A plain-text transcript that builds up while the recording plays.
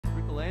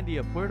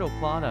Fricolandia, Puerto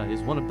Plata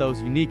is one of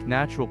those unique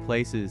natural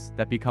places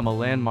that become a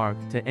landmark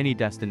to any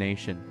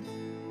destination.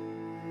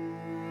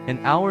 An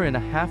hour and a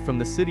half from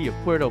the city of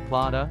Puerto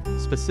Plata,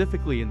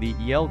 specifically in the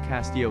El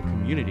Castillo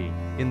community,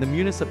 in the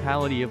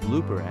municipality of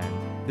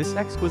Luperon, this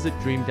exquisite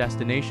dream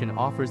destination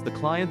offers the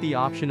client the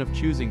option of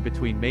choosing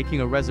between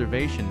making a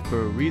reservation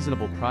for a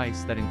reasonable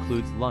price that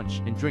includes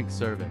lunch and drink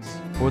service,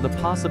 or the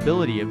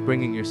possibility of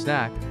bringing your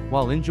snack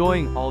while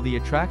enjoying all the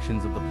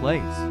attractions of the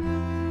place.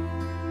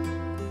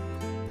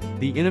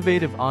 The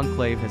innovative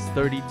enclave has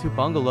 32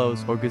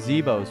 bungalows or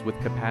gazebos with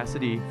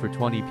capacity for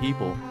 20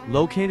 people,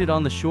 located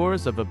on the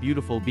shores of a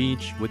beautiful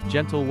beach with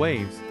gentle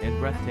waves and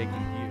breathtaking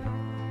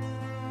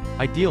view.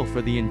 Ideal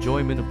for the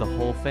enjoyment of the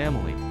whole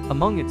family.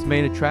 Among its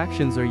main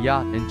attractions are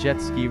yacht and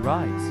jet ski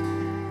rides.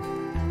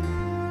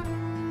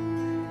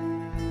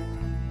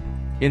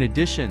 In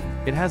addition,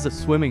 it has a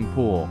swimming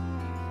pool,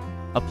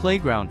 a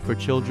playground for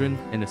children,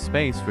 and a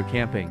space for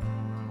camping.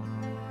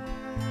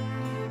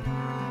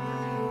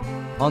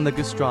 On the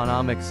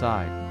gastronomic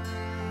side,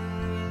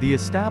 the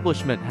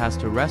establishment has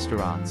two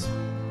restaurants,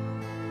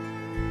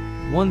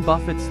 one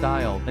buffet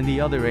style and the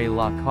other a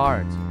la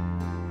carte.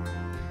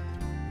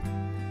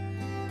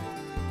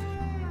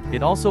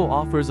 It also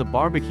offers a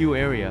barbecue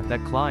area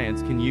that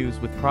clients can use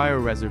with prior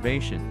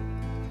reservation.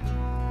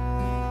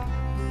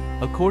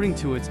 According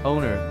to its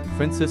owner,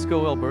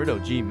 Francisco Alberto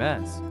G.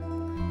 Mez,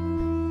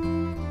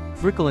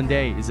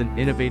 Fricolandia is an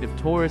innovative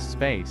tourist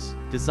space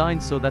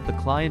designed so that the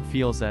client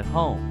feels at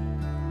home.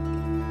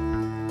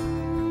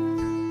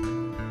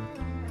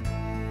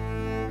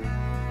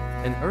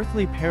 An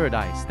earthly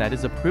paradise that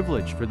is a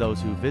privilege for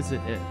those who visit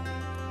it.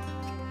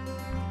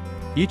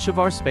 Each of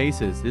our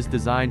spaces is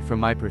designed from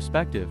my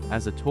perspective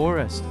as a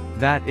tourist.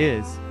 That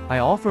is, I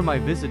offer my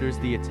visitors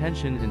the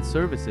attention and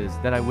services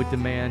that I would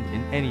demand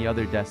in any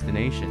other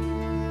destination.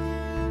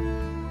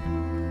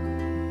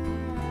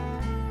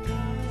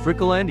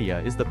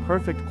 Fricolandia is the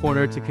perfect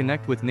corner to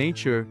connect with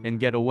nature and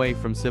get away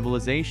from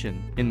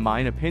civilization, in my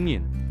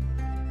opinion.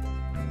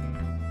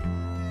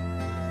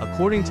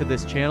 According to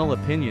this channel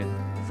opinion,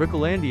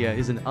 Fricolandia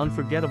is an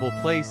unforgettable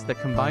place that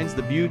combines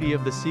the beauty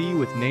of the sea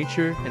with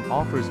nature and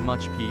offers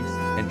much peace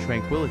and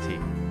tranquility.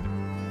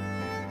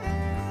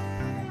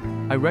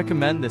 I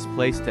recommend this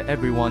place to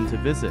everyone to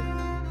visit.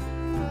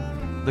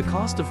 The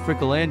cost of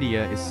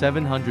Fricolandia is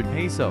 700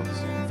 pesos,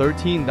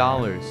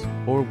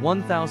 $13, or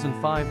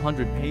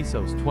 1,500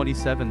 pesos,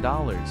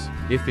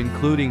 $27. If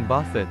including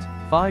buffet,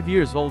 5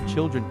 years old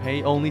children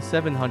pay only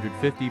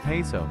 750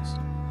 pesos.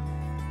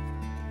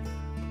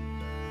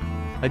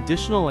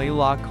 Additional a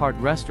la carte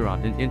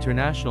restaurant and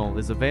international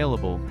is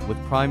available with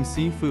prime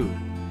seafood.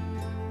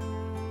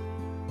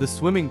 The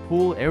swimming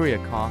pool area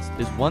cost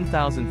is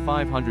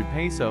 1,500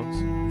 pesos.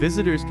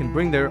 Visitors can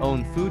bring their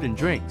own food and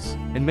drinks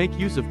and make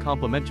use of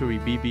complimentary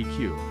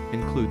BBQ,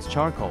 includes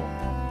charcoal.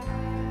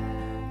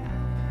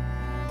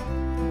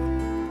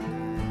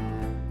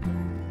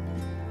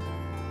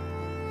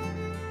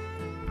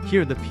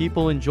 Here the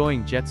people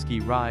enjoying jet ski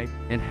ride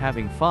and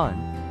having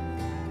fun.